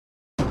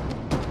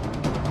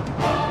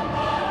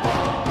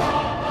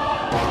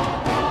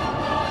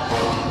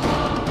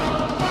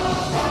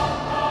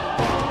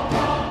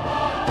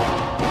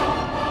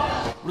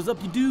What is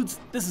up, you dudes?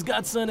 This is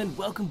Godson, and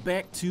welcome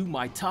back to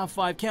my top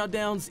 5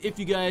 countdowns. If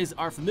you guys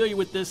are familiar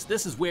with this,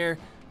 this is where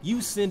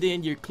you send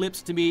in your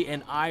clips to me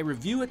and I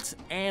review it,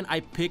 and I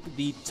pick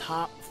the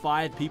top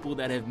 5 people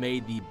that have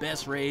made the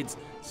best raids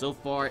so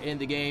far in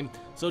the game.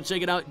 So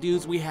check it out,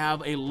 dudes. We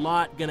have a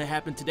lot gonna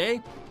happen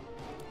today.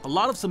 A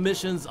lot of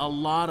submissions, a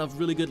lot of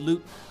really good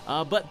loot,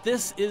 but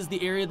this is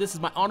the area, this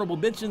is my honorable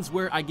mentions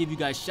where I give you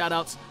guys shout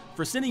outs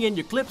for sending in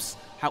your clips.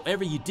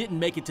 However, you didn't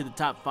make it to the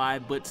top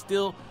 5, but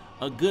still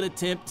a good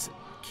attempt.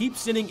 Keep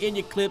sending in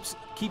your clips,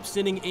 keep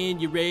sending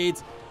in your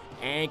raids,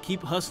 and keep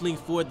hustling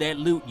for that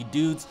loot, you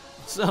dudes.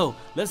 So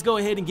let's go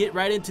ahead and get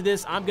right into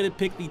this. I'm gonna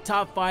pick the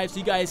top 5, so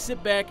you guys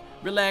sit back,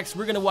 relax.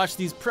 We're gonna watch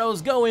these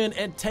pros go in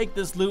and take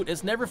this loot.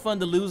 It's never fun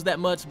to lose that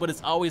much, but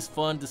it's always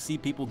fun to see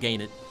people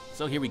gain it.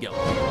 So here we go.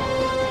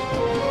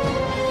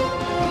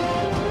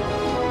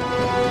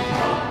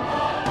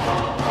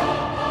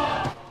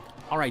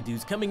 Alright,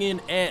 dudes, coming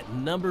in at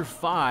number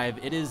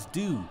 5, it is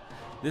Dew.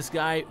 This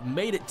guy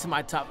made it to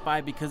my top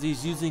 5 because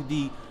he's using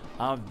the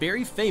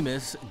very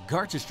famous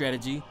Garcher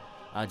strategy.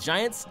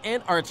 Giants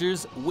and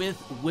archers with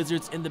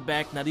wizards in the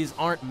back. Now, these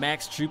aren't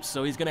max troops,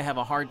 so he's going to have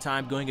a hard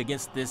time going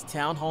against this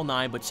Town Hall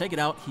 9. But check it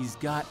out, he's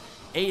got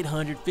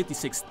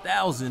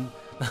 856,000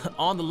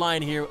 on the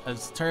line here in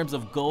terms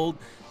of gold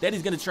that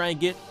he's going to try and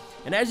get.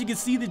 And as you can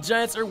see, the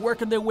giants are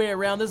working their way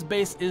around. This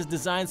base is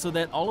designed so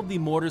that all of the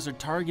mortars are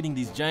targeting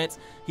these giants.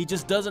 He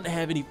just doesn't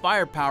have any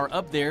firepower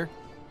up there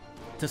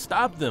to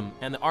stop them.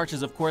 And the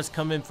archers, of course,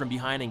 come in from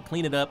behind and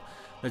clean it up.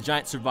 The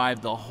giants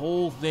survived the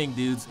whole thing,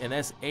 dudes, and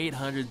that's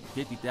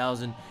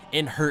 850,000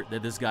 in hurt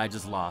that this guy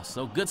just lost.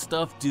 So good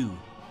stuff, Dew.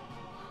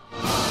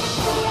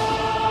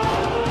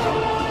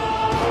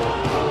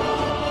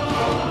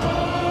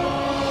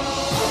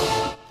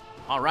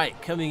 All right,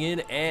 coming in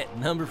at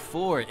number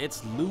 4,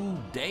 it's Lou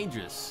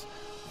Dangerous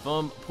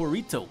from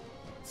Porito.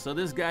 So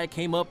this guy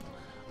came up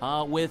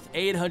with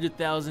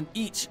 800,000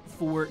 each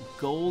for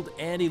gold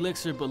and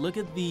elixir, but look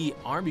at the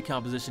army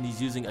composition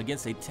he's using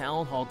against a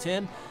Town Hall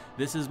 10.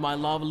 This is my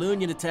Lava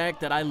Loonion attack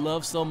that I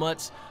love so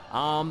much.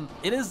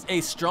 It is a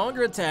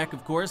stronger attack,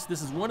 of course.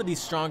 This is one of the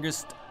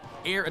strongest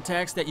air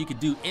attacks that you could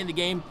do in the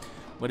game,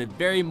 but it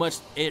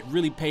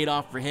really paid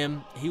off for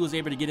him. He was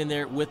able to get in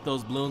there with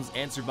those balloons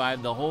and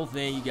survive the whole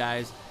thing, you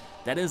guys.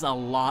 That is a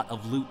lot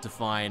of loot to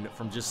find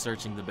from just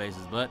searching the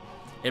bases, but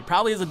it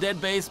probably is a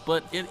dead base,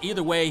 but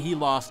either way, he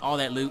lost all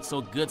that loot, so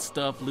good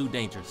stuff, Lou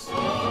Dangerous.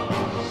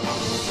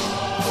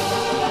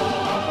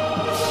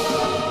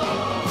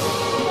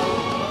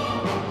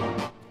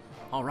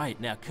 All right,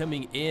 now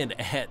coming in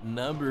at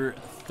number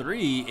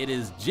 3, it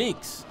is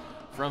Jinx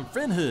from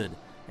Friendhood.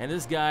 And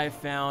this guy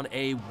found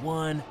a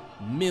 1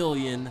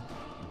 million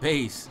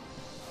base.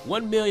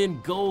 1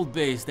 million gold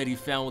base that he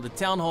found with the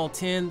Town Hall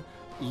 10.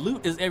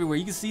 Loot is everywhere.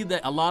 You can see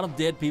that a lot of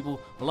dead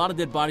people, a lot of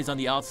dead bodies on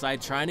the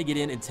outside trying to get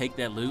in and take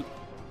that loot.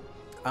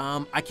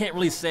 I can't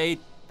really say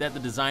that the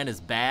design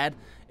is bad.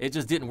 It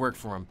just didn't work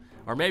for him.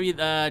 Or maybe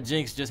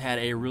Jinx just had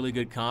a really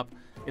good comp.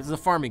 It's a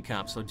farming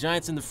comp. So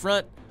giants in the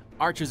front,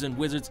 archers and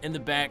wizards in the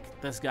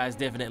back. This guy's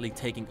definitely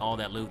taking all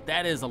that loot.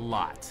 That is a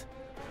lot.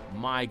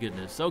 My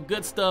goodness. So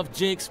good stuff,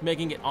 Jinx,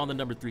 making it on the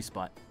number 3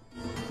 spot.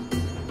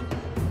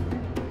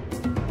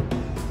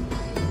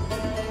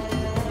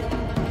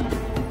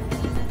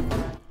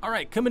 All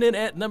right, coming in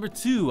at number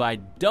 2, I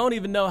don't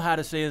even know how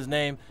to say his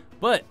name,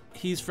 but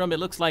he's from, it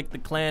looks like, the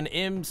clan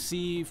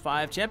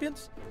MC5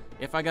 Champions,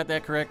 if I got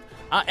that correct.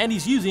 And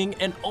he's using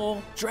an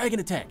all dragon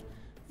attack.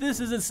 This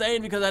is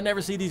insane because I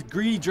never see these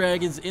greedy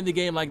dragons in the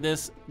game like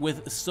this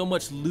with so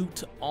much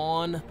loot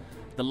on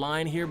the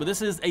line here. But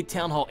this is a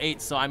Town Hall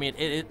 8, so I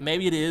mean,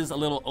 maybe it is a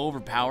little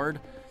overpowered.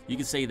 You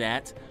could say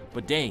that,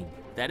 but dang,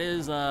 that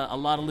is a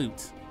lot of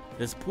loot.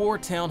 This poor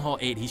Town Hall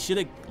 8, he should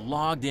have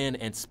logged in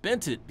and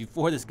spent it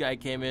before this guy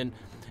came in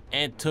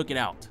and took it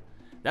out.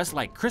 That's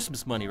like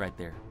Christmas money right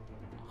there.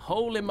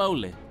 Holy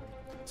moly.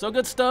 So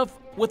good stuff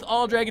with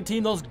all dragon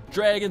team. Those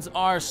dragons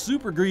are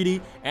super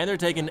greedy and they're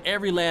taking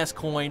every last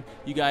coin.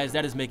 You guys,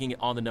 that is making it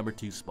on the number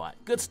 2 spot.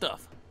 Good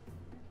stuff.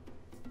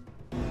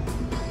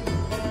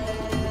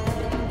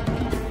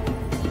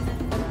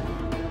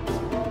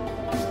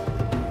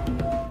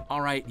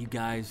 All right, you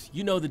guys,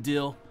 you know the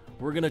deal.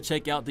 We're gonna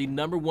check out the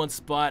number 1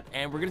 spot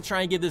and we're gonna try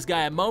and give this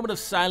guy a moment of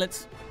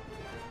silence.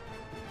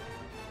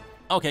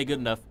 Okay, good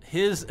enough.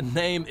 His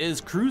name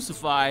is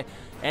Crucify,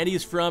 and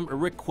he's from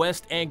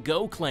Request and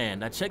Go clan.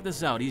 Now check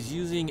this out. He's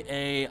using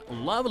a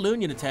Lava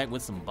Loonion attack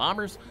with some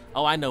bombers.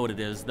 Oh, I know what it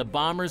is. The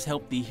bombers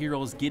help the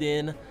heroes get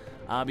in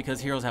because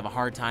heroes have a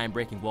hard time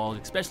breaking walls,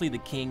 especially the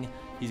king.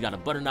 He's got a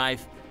butter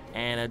knife,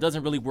 and it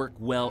doesn't really work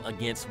well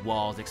against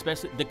walls,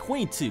 especially the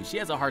queen too. She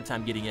has a hard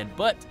time getting in,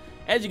 but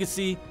as you can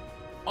see,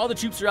 all the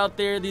troops are out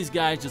there. These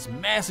guys just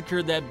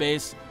massacred that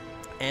base.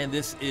 And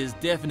this is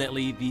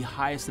definitely the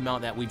highest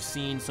amount that we've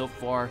seen so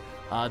far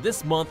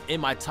this month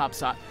in my top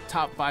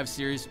 5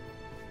 series.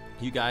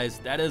 You guys,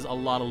 that is a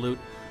lot of loot.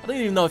 I don't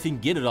even know if he can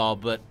get it all,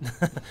 but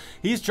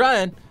he's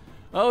trying.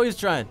 Oh, he's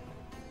trying.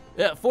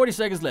 Yeah, 40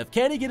 seconds left.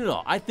 Can he get it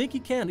all? I think he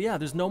can. Yeah,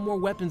 there's no more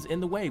weapons in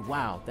the way.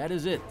 Wow, that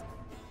is it.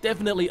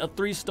 Definitely a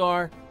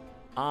 3-star.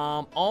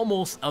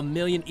 Almost a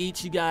million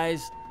each, you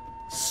guys.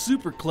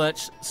 Super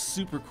clutch,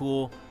 super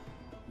cool.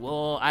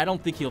 Well, I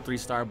don't think he'll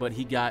 3-star, but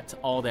he got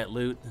all that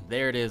loot.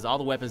 There it is, all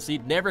the weapons. See,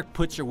 never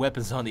put your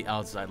weapons on the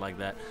outside like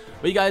that.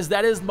 But you guys,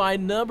 that is my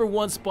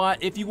 #1 spot.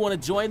 If you want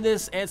to join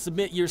this and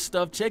submit your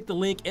stuff, check the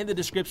link in the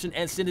description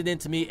and send it in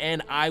to me,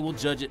 and I will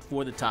judge it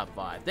for the top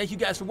 5. Thank you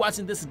guys for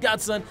watching. This is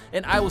Godson,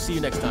 and I will see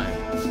you next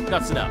time.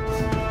 Godson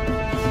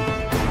out.